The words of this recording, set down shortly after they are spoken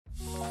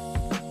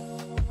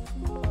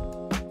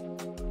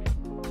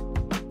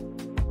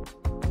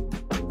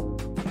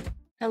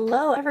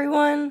Hello,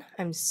 everyone.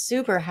 I'm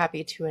super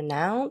happy to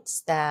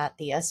announce that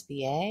the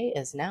SBA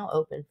is now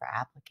open for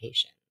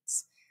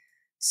applications.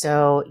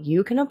 So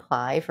you can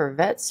apply for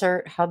Vet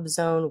Cert,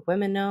 HubZone,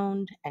 Women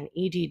Owned, and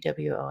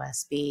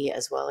EDWOSB,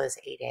 as well as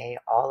 8A,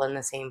 all in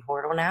the same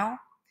portal now.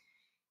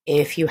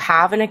 If you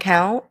have an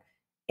account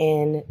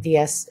in the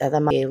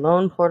MySBA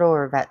loan portal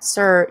or Vet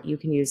Cert, you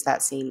can use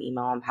that same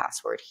email and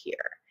password here.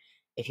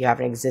 If you have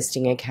an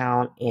existing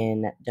account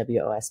in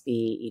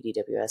WOSB,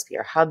 EDWSB,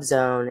 or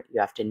HubZone, you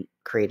have to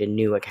create a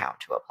new account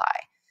to apply.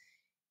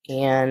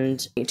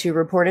 And to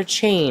report a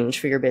change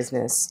for your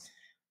business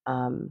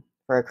for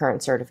a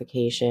current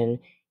certification,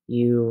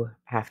 you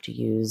have to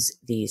use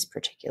these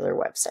particular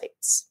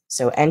websites.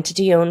 So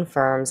entity-owned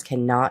firms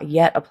cannot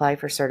yet apply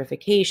for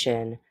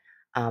certification,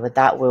 but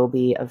that will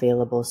be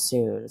available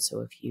soon.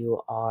 So if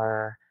you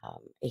are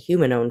a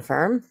human-owned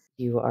firm,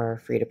 you are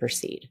free to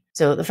proceed.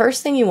 So the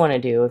first thing you want to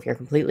do if you're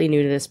completely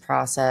new to this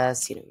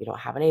process, you don't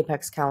have an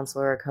Apex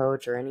counselor or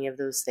coach or any of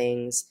those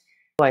things,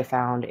 what I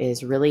found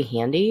is really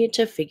handy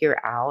to figure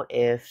out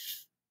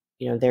if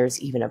there's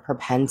even a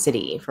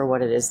propensity for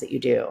what it is that you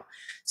do.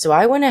 So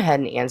I went ahead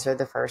and answered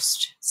the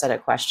first set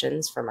of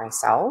questions for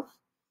myself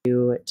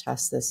to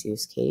test this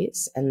use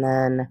case. And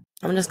then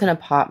I'm just going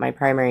to pop my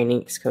primary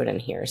NAICS code in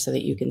here so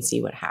that you can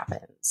see what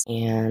happens.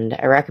 And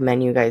I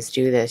recommend you guys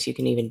do this. You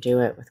can even do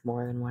it with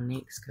more than one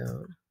NAICS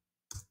code.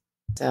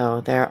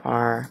 So there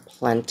are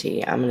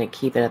plenty. I'm going to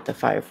keep it at the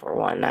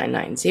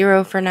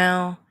 541990 for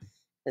now,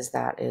 because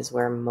that is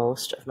where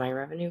most of my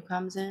revenue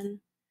comes in.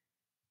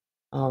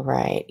 All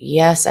right.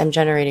 Yes, I'm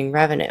generating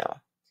revenue.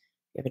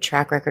 You have a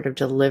track record of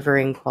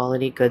delivering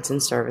quality goods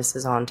and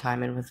services on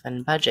time and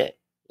within budget.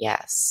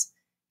 Yes.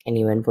 Can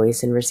you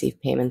invoice and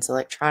receive payments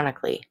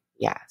electronically?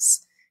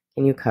 Yes.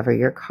 Can you cover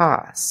your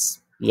costs?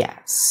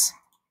 Yes.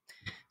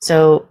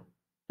 So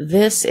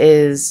this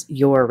is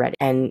your ready.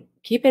 And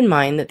keep in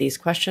mind that these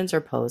questions are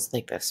posed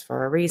like this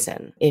for a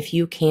reason. If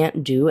you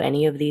can't do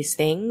any of these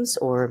things,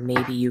 or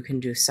maybe you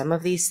can do some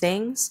of these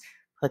things,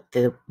 put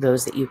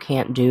those that you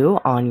can't do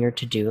on your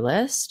to-do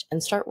list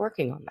and start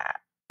working on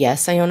that.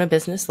 Yes, I own a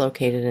business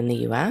located in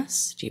the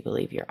US. Do you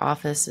believe your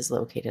office is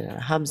located in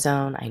a hub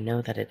zone? I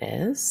know that it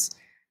is.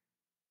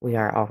 We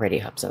are already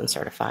hub zone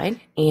certified.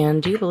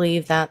 And do you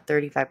believe that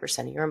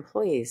 35% of your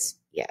employees?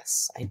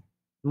 Yes, I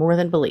more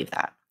than believe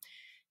that.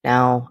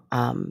 Now,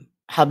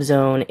 hub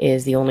zone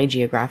is the only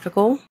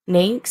geographical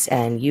NAICS,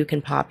 and you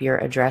can pop your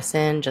address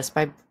in just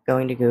by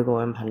going to Google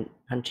and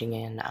punching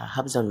in a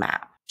hub zone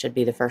map. Should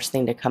be the first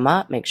thing to come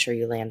up. Make sure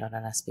you land on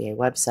an SBA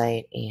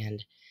website,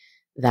 and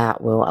that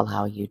will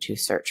allow you to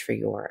search for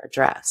your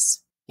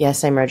address.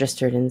 Yes, I'm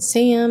registered in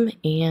SAM,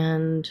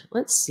 and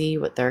let's see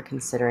what they're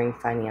considering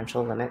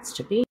financial limits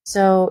to be.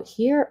 So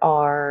here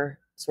are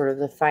sort of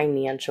the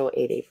financial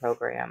 8A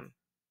program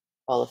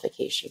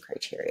qualification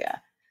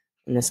criteria.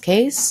 In this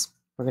case,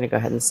 we're going to go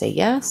ahead and say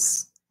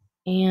yes,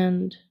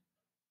 and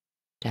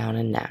down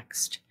and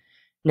next.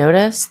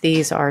 Notice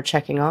these are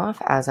checking off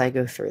as I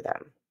go through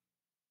them.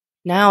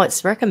 Now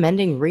it's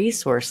recommending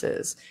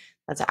resources.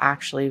 That's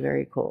actually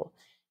very cool.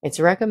 It's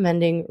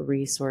recommending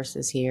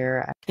resources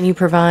here. Can you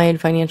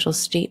provide financial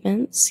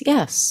statements?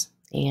 Yes.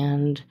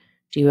 And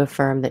do you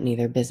affirm that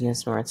neither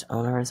business nor its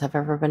owners have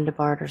ever been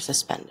debarred or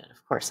suspended?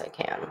 Of course I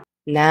can.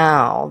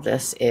 Now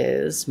this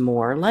is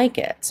more like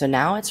it. So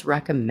now it's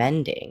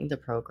recommending the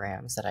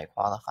programs that I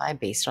qualify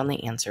based on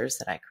the answers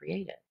that I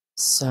created.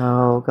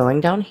 So going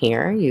down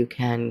here, you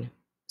can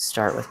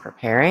start with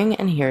preparing,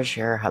 and here's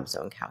your hub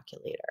zone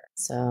calculator.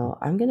 So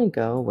I'm going to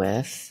go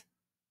with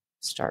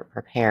start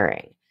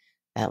preparing.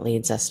 That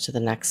leads us to the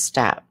next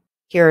step.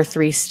 Here are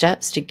 3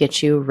 steps to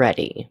get you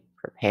ready.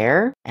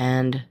 Prepare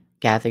and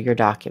gather your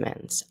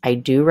documents. I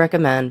do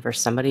recommend for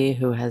somebody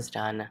who has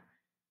done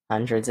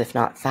hundreds, if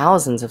not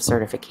thousands, of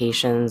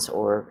certifications,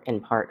 or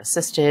in part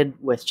assisted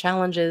with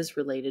challenges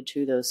related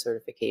to those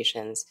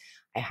certifications,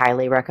 I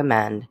highly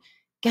recommend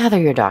gather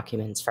your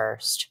documents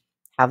first.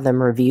 Have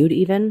them reviewed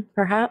even,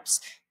 perhaps.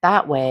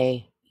 That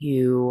way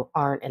you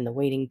aren't in the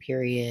waiting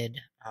period.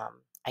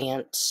 I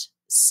can't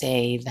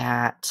say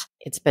that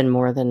it's been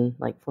more than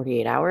like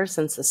 48 hours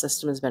since the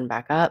system has been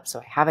back up, so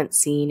I haven't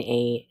seen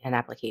an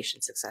application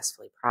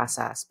successfully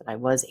processed, but I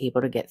was able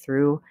to get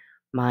through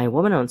my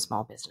woman-owned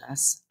small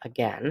business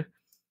again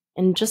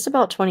in just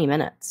about 20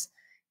 minutes.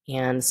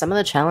 And some of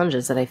the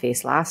challenges that I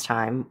faced last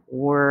time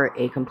were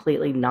a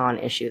completely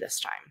non-issue this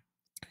time.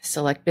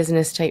 Select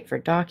business type for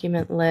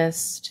document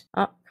list.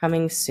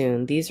 Coming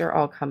soon. These are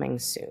all coming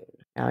soon.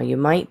 Now you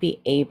might be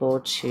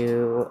able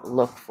to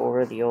look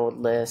for the old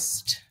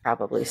list,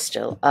 probably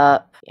still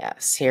up.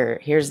 Yes,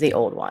 here's the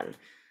old one.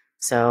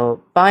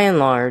 So by and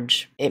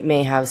large, it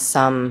may have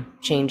some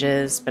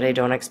changes, but I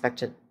don't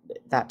expect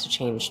that to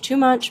change too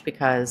much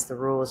because the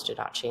rules did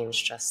not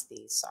change, just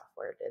the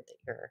software did that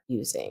you're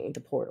using,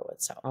 the portal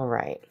itself. All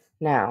right.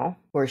 Now,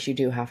 of course, you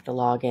do have to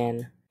log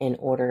in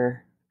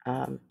order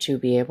to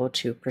be able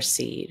to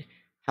proceed.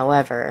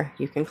 However,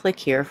 you can click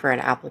here for an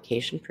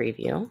application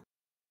preview.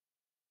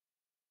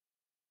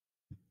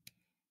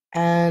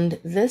 And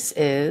this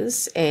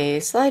is a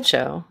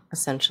slideshow,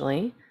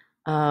 essentially,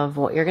 of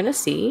what you're going to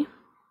see.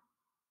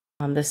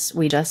 This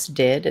we just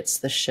did. It's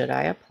the should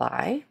I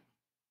apply.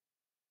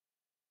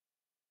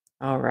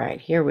 All right,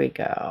 here we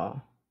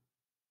go.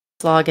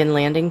 Login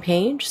landing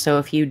page. So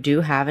if you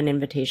do have an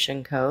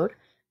invitation code,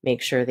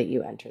 make sure that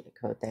you enter the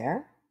code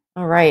there.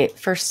 All right,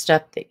 first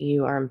step that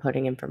you are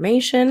inputting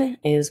information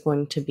is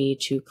going to be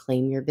to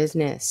claim your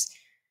business.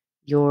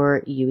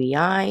 Your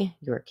UEI,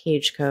 your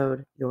cage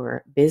code,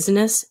 your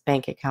business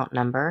bank account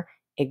number,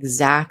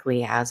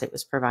 exactly as it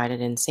was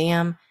provided in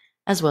SAM,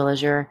 as well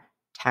as your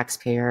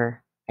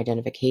taxpayer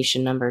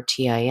identification number,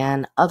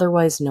 TIN,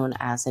 otherwise known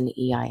as an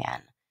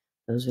EIN.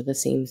 Those are the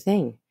same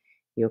thing.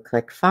 You'll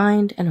click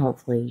find and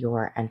hopefully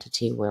your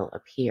entity will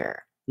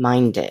appear.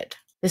 Mine did.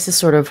 This is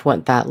sort of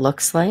what that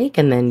looks like,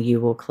 and then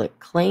you will click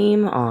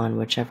claim on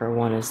whichever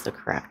one is the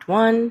correct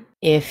one.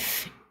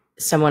 If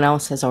someone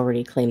else has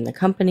already claimed the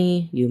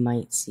company, you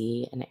might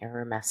see an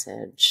error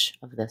message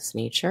of this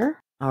nature.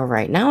 All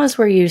right, now is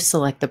where you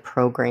select the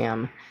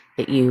program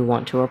that you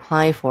want to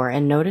apply for,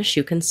 and notice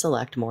you can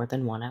select more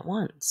than one at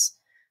once.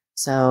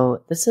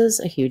 So this is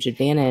a huge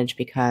advantage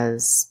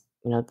because,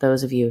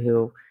 those of you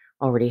who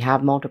already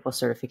have multiple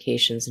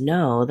certifications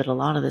know that a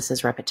lot of this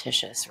is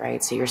repetitious,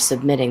 right? So you're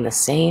submitting the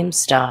same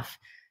stuff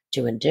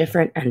to a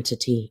different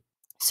entity.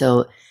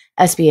 So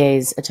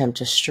SBA's attempt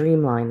to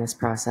streamline this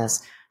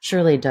process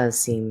surely does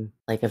seem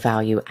like a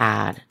value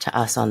add to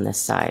us on this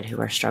side who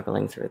are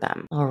struggling through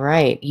them. All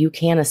right, you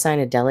can assign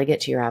a delegate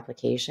to your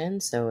application.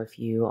 So if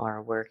you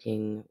are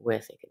working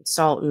with a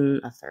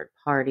consultant, a third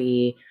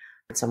party,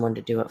 someone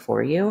to do it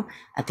for you,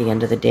 at the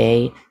end of the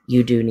day,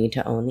 you do need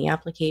to own the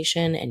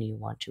application and you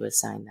want to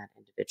assign that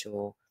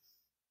individual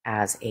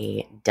as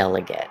a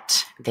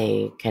delegate.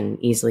 They can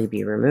easily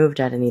be removed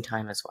at any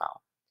time as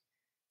well.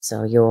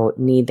 So you'll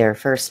need their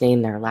first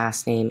name, their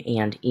last name,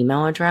 and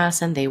email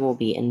address, and they will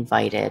be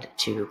invited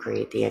to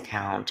create the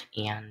account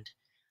and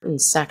in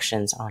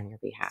sections on your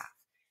behalf.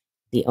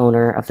 The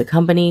owner of the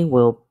company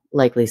will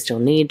likely still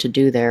need to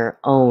do their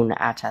own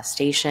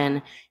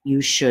attestation.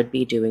 You should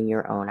be doing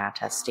your own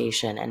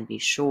attestation and be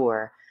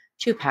sure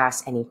to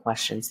pass any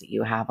questions that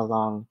you have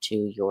along to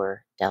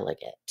your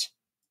delegate.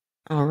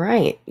 All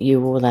right, you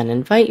will then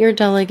invite your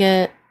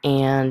delegate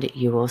and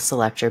you will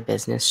select your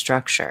business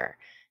structure.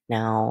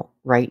 Now,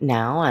 right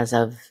now, as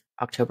of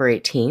October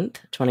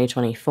 18th,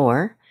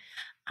 2024,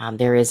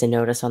 there is a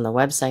notice on the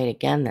website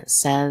again that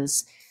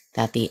says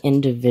that the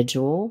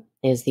individual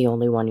is the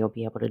only one you'll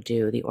be able to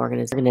do. The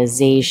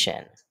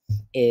organization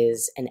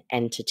is an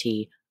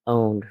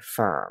entity-owned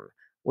firm,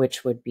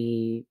 which would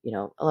be,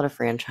 a lot of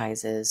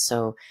franchises.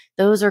 So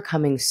those are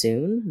coming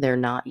soon. They're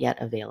not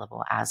yet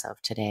available as of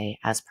today,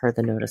 as per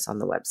the notice on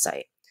the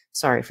website.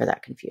 Sorry for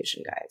that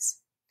confusion, guys.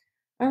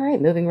 All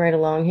right, moving right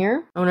along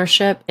here.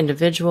 Ownership,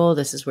 individual.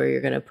 This is where you're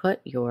going to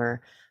put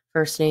your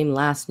first name,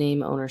 last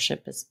name,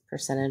 ownership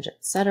percentage,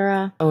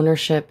 etc.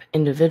 Ownership,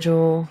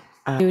 individual,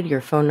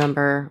 your phone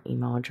number,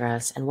 email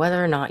address, and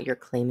whether or not you're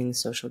claiming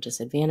social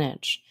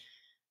disadvantage.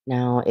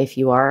 Now, if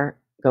you are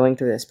going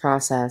through this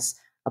process,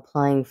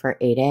 applying for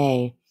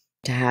 8A,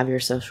 to have your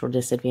social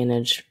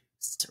disadvantage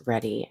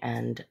ready,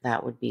 and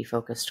that would be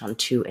focused on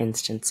 2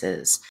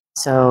 instances.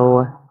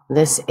 So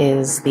this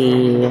is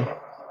the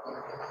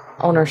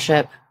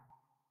ownership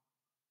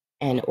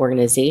and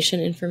organization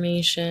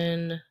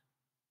information,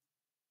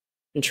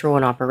 control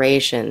and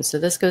operations. So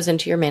this goes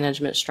into your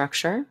management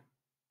structure.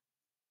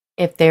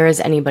 If there is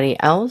anybody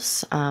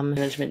else,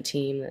 management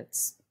team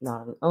that's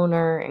not an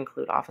owner,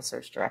 include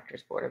officers,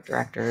 directors, board of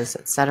directors,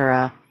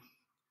 etc.,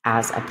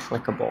 as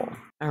applicable.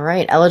 All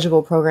right,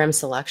 eligible program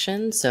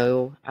selection.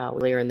 So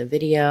earlier in the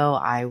video,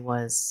 I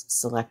was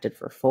selected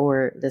for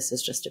 4. This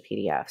is just a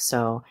PDF,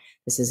 so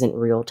this isn't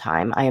real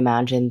time. I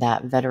imagine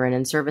that veteran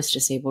and service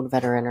disabled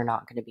veteran are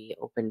not going to be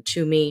open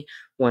to me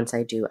once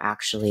I do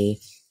actually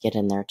get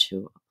in there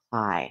to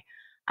apply.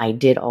 I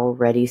did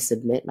already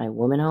submit my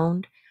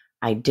woman-owned.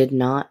 I did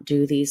not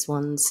do these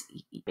ones.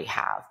 We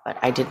have, but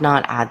I did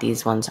not add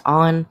these ones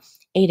on.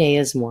 8A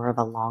is more of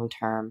a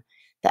long-term.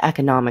 The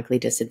economically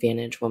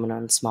disadvantaged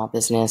woman-owned small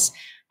business,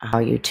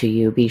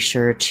 you be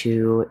sure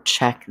to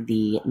check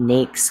the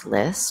NAICS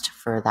list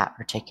for that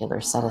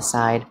particular set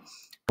aside.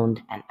 And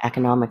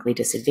economically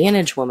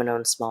disadvantaged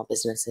woman-owned small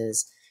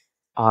businesses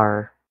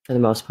are, for the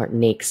most part,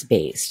 NAICS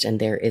based, and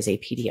there is a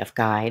PDF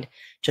guide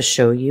to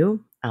show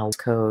you how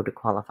code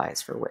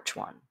qualifies for which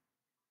one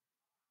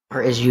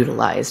or is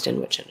utilized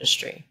in which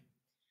industry.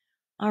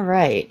 All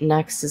right,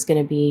 next is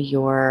going to be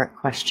your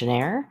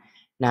questionnaire.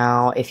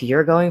 Now, if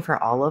you're going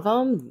for all of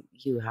them,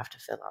 you have to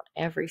fill out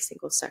every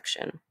single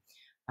section,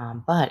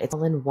 but it's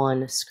all in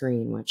one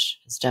screen, which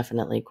is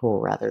definitely cool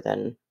rather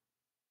than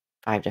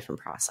 5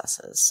 different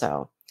processes.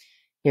 So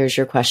here's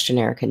your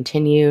questionnaire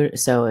continued.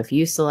 So if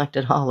you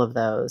selected all of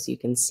those, you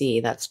can see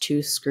that's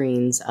 2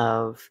 screens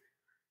of,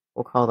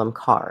 we'll call them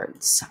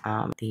cards.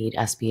 The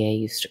SBA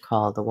used to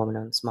call the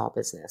woman-owned small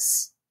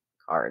business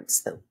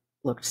cards that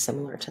looked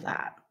similar to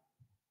that.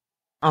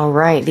 All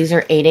right, these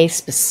are 8A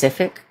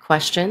specific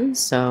questions.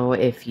 So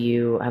if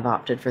you have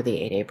opted for the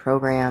 8A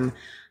program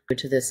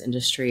to this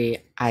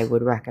industry, I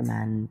would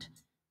recommend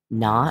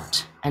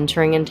not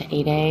entering into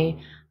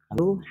 8A.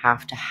 You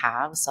have to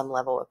have some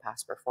level of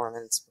past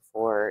performance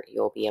before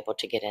you'll be able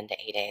to get into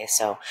 8A.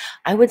 So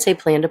I would say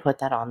plan to put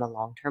that on the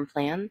long-term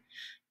plan,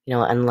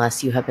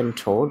 unless you have been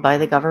told by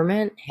the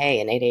government,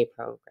 hey, an 8A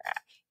program,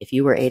 if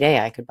you were 8A,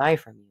 I could buy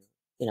from you.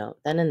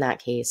 Then in that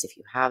case, if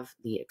you have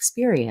the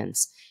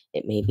experience,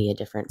 it may be a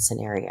different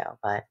scenario.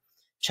 But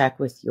check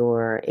with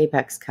your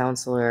Apex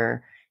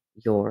counselor,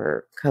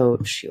 your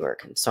coach, your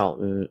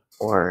consultant,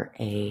 or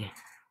a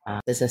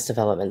business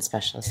development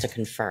specialist to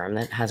confirm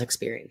that has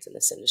experience in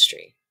this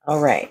industry.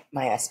 All right,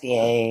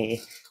 MySBA,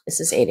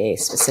 this is 8A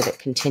specific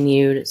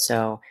continued.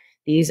 So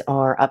these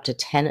are up to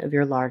 10 of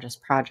your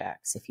largest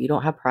projects. If you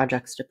don't have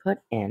projects to put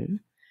in,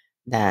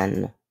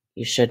 then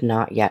you should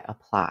not yet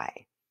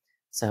apply.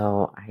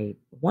 So I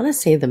want to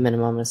say the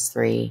minimum is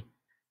 3,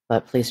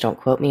 but please don't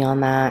quote me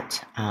on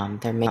that.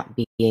 There may not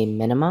be a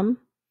minimum,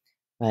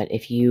 but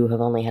if you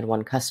have only had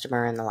 1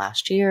 customer in the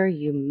last year,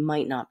 you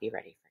might not be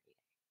ready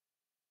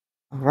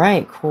for it. All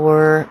right,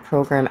 core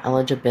program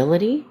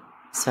eligibility.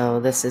 So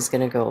this is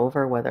going to go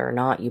over whether or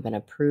not you've been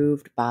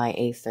approved by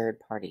a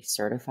third-party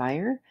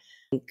certifier.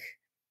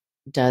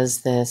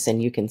 Does this, and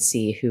you can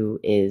see who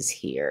is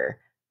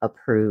here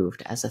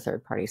approved as a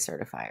third-party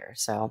certifier.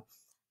 So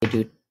I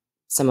do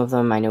some of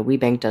them. I know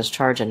WeBank does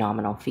charge a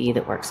nominal fee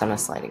that works on a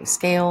sliding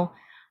scale,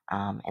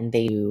 and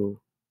they do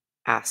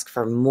ask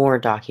for more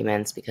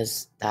documents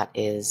because that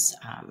is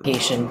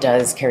application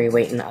does carry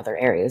weight in other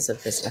areas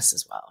of business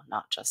as well,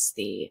 not just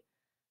the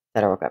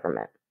federal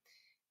government.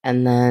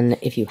 And then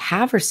if you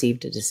have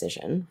received a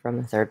decision from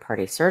a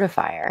third-party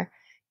certifier,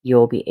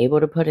 you'll be able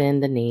to put in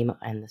the name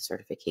and the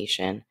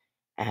certification.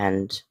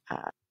 And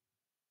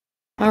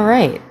all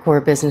right,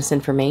 core business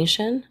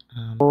information,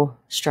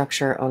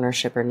 structure,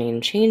 ownership, or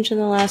name change in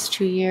the last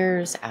 2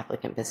 years,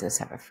 applicant business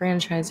have a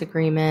franchise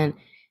agreement,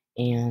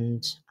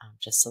 and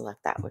just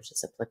select that which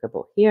is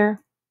applicable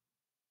here.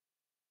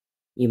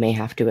 You may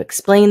have to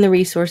explain the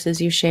resources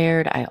you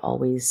shared. I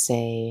always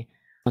say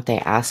what they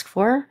ask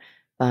for,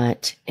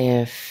 but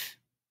if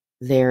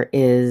there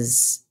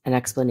is an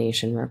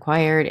explanation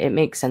required, it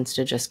makes sense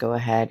to just go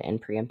ahead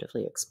and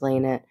preemptively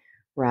explain it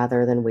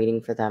rather than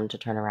waiting for them to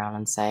turn around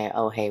and say,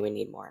 oh, hey, we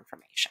need more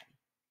information.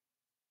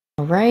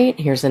 All right,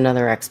 here's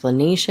another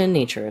explanation.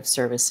 Nature of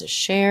services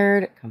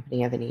shared.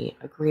 Company have any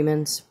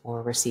agreements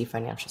or receive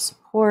financial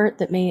support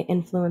that may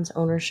influence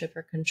ownership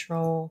or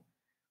control?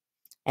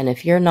 And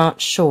if you're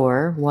not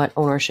sure what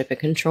ownership and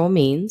control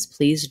means,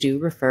 please do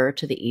refer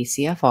to the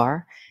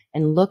ECFR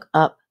and look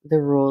up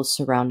the rules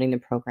surrounding the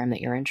program that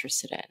you're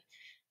interested in,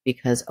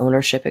 because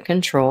ownership and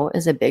control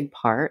is a big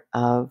part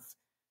of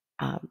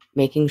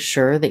making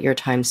sure that your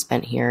time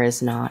spent here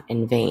is not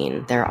in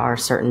vain. There are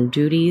certain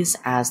duties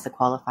as the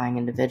qualifying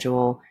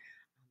individual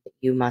that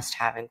you must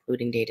have,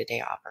 including day-to-day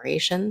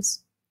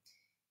operations.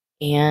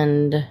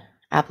 And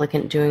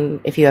applicant doing,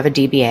 if you have a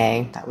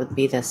DBA, that would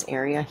be this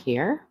area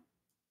here.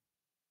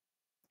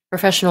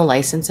 Professional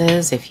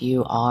licenses, if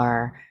you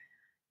are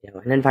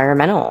an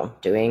environmental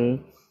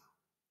doing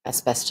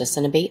asbestos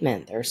and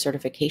abatement, there are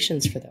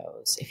certifications for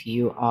those. If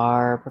you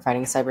are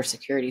providing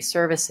cybersecurity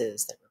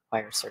services that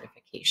require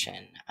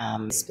certification,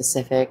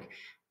 specific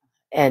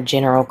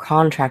general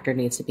contractor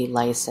needs to be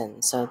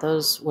licensed. So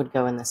those would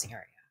go in this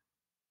area.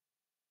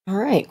 All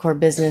right, core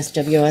business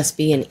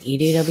WOSB and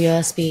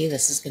EDWSB.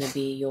 This is going to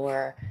be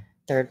your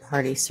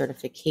third-party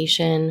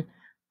certification.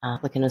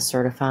 Applicant is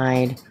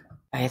certified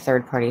by a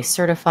third-party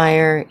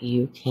certifier.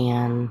 You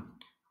can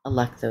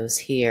elect those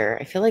here.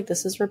 I feel like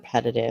this is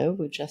repetitive.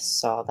 We just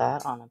saw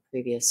that on a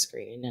previous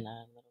screen in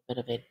a little bit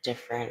of a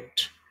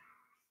different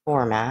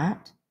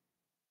format,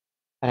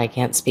 but I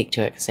can't speak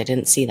to it because I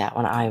didn't see that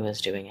when I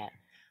was doing it.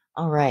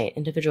 All right,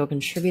 individual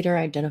contributor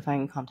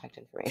identifying contact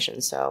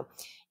information. So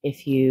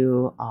if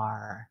you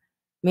are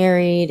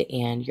married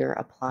and you're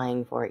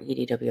applying for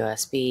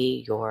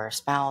EDWSB, your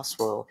spouse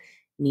will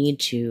need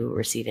to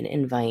receive an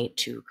invite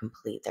to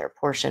complete their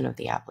portion of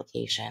the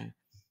application.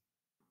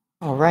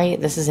 All right,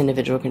 this is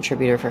individual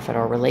contributor for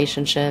federal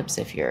relationships.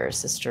 If your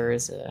sister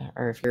is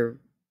or if your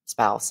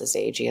spouse is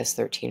AGS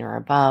 13 or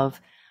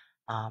above,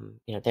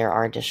 there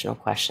are additional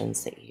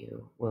questions that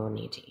you will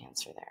need to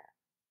answer there.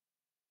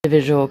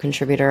 Individual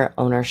contributor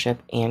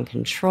ownership and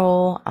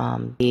control,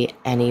 be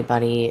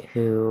anybody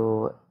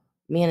who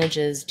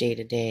manages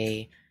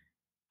day-to-day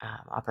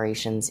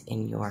operations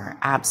in your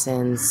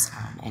absence.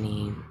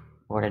 Any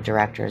board of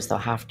directors, they'll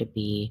have to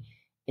be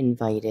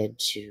invited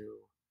to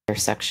their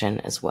section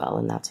as well,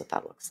 and that's what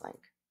that looks like.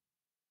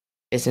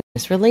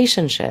 Business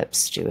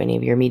relationships. Do any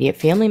of your immediate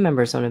family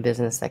members own a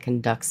business that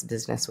conducts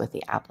business with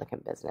the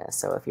applicant business?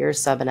 So if you're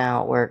subbing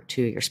out work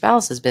to your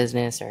spouse's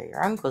business or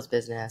your uncle's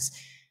business,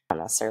 not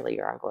necessarily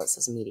your uncle, it's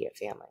his immediate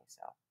family.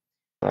 So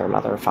their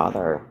mother,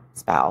 father,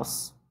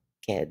 spouse,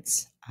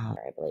 kids, I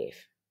believe.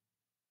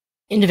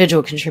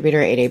 Individual contributor,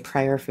 8A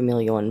prior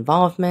familial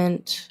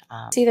involvement.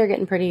 See, they're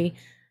getting pretty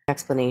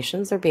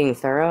explanations. They're being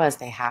thorough as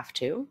they have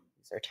to.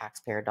 These those are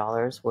taxpayer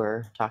dollars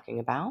we're talking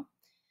about.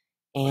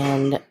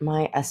 And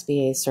my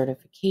SBA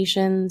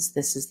certifications,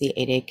 this is the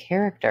 8A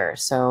character.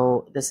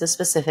 So this is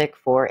specific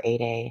for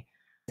 8A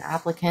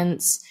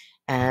applicants,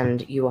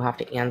 and you will have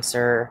to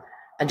answer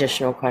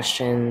additional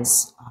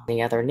questions on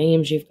the other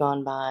names you've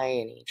gone by,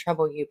 any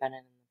trouble you've been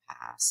in the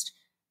past,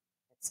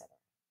 etc.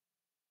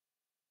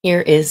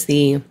 Here is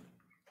the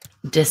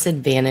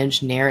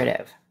disadvantage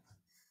narrative.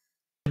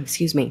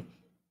 Excuse me.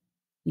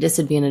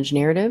 Disadvantage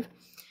narrative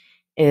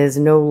is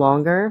no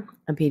longer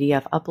a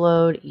PDF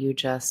upload. You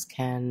just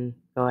can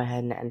go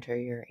ahead and enter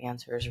your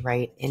answers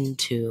right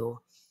into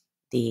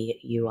the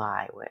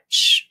UI,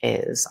 which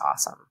is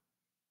awesome.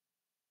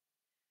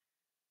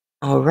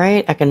 All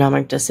right,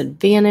 economic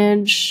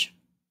disadvantage,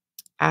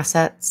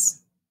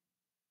 assets.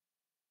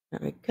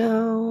 There we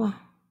go.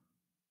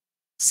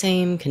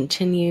 Same,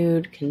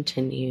 continued,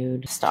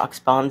 stocks,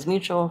 bonds,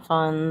 mutual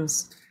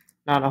funds.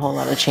 Not a whole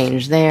lot of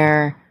change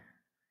there.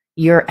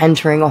 You're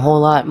entering a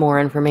whole lot more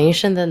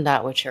information than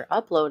that which you're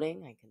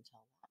uploading. I can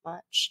tell that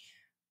much.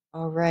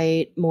 All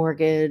right,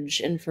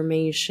 mortgage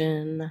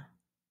information.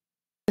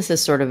 This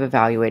is sort of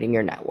evaluating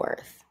your net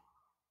worth.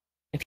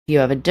 If you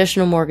have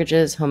additional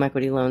mortgages, home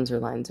equity loans, or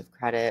lines of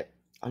credit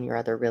on your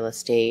other real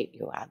estate,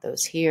 you'll add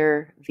those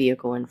here.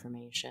 Vehicle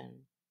information.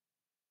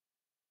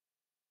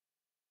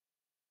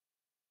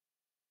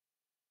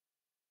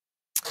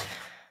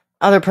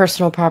 Other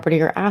personal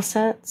property or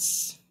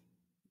assets.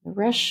 The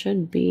rest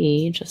should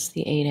be just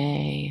the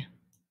 8A.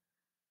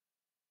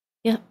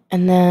 Yep,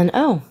 and then,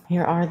 oh,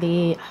 here are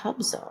the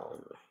hub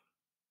zone.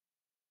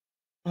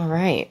 All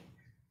right.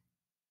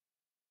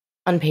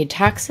 Unpaid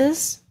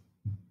taxes.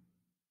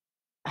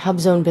 Hub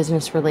zone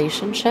business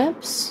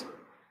relationships.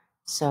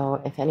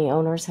 So if any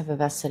owners have a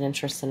vested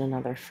interest in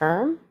another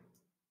firm.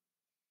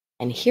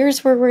 And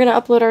here's where we're going to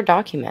upload our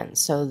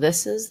documents. So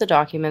this is the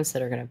documents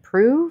that are going to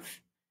prove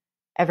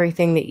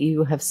everything that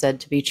you have said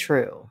to be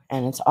true,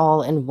 and it's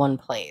all in one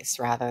place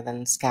rather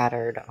than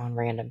scattered on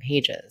random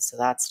pages. So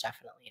that's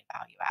definitely a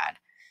value add.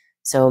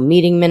 So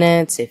meeting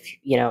minutes, if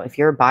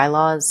your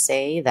bylaws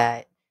say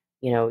that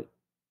you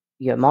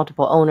have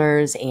multiple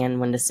owners and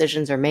when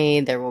decisions are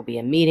made there will be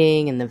a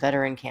meeting and the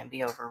veteran can't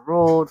be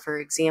overruled, for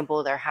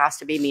example, there has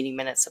to be meeting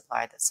minutes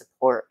supplied that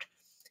support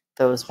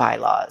those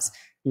bylaws.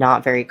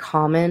 Not very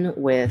common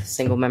with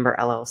single member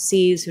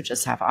LLCs who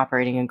just have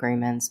operating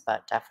agreements,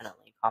 but definitely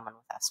common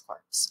with S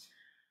corps.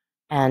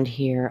 And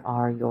here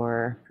are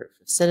your proof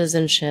of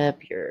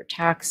citizenship, your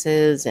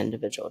taxes,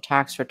 individual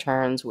tax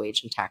returns,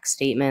 wage and tax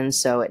statements.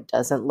 So it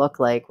doesn't look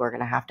like we're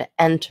going to have to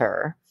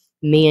enter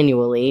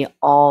manually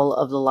all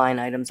of the line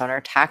items on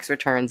our tax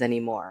returns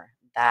anymore.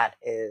 That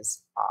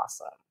is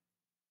awesome.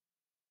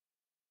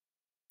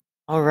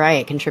 All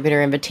right,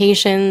 contributor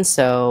invitations.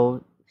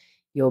 So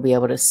you'll be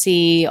able to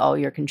see all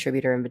your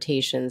contributor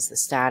invitations, the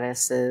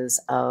statuses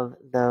of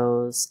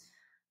those.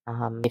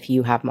 If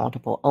you have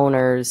multiple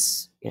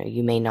owners,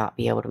 you may not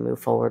be able to move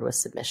forward with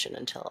submission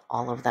until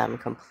all of them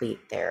complete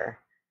their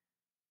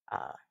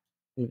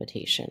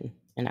invitation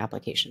and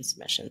application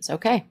submissions.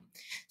 Okay,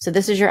 so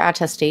this is your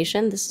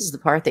attestation. This is the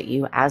part that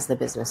you, as the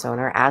business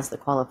owner, as the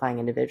qualifying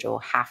individual,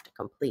 have to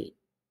complete.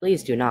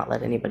 Please do not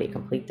let anybody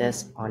complete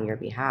this on your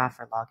behalf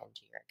or log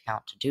into your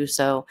account to do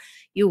so.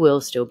 You will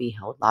still be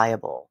held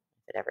liable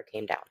if it ever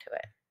came down to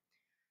it.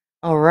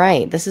 All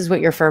right, this is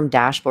what your firm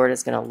dashboard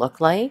is going to look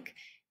like.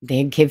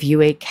 They give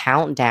you a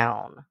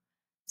countdown.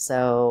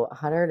 So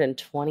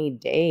 120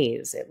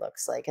 days, it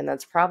looks like. And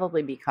that's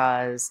probably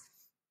because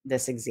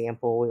this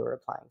example, we were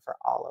applying for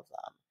all of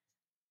them.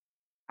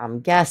 I'm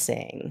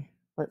guessing,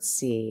 let's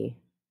see,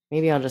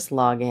 maybe I'll just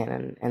log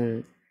in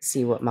and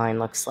see what mine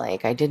looks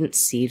like. I didn't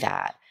see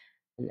that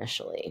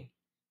initially.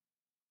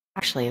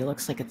 Actually, it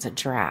looks like it's a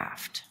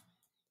draft.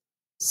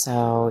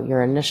 So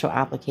your initial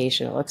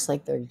application, it looks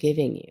like they're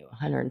giving you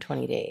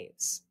 120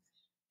 days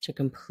to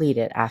complete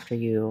it after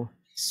you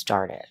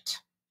start it.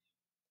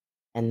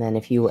 And then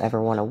if you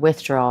ever want to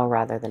withdraw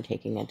rather than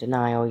taking a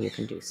denial, you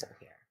can do so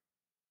here.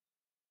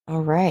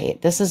 All right,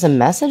 this is a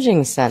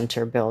messaging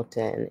center built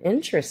in.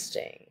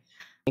 Interesting.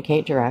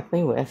 Communicate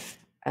directly with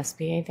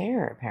SBA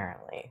there,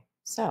 apparently.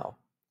 So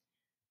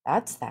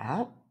that's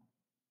that.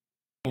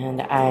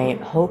 And I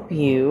hope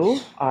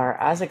you are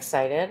as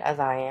excited as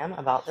I am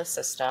about this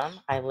system.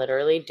 I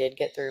literally did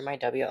get through my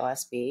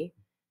WOSB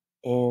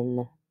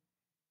in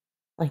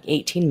like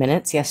 18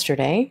 minutes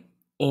yesterday,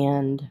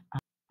 and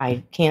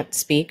I can't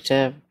speak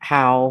to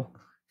how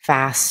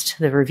fast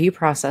the review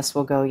process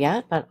will go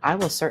yet, but I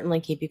will certainly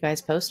keep you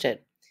guys posted.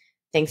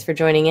 Thanks for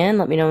joining in.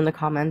 Let me know in the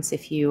comments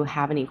if you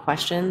have any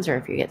questions or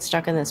if you get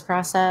stuck in this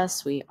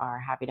process. We are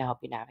happy to help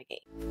you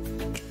navigate.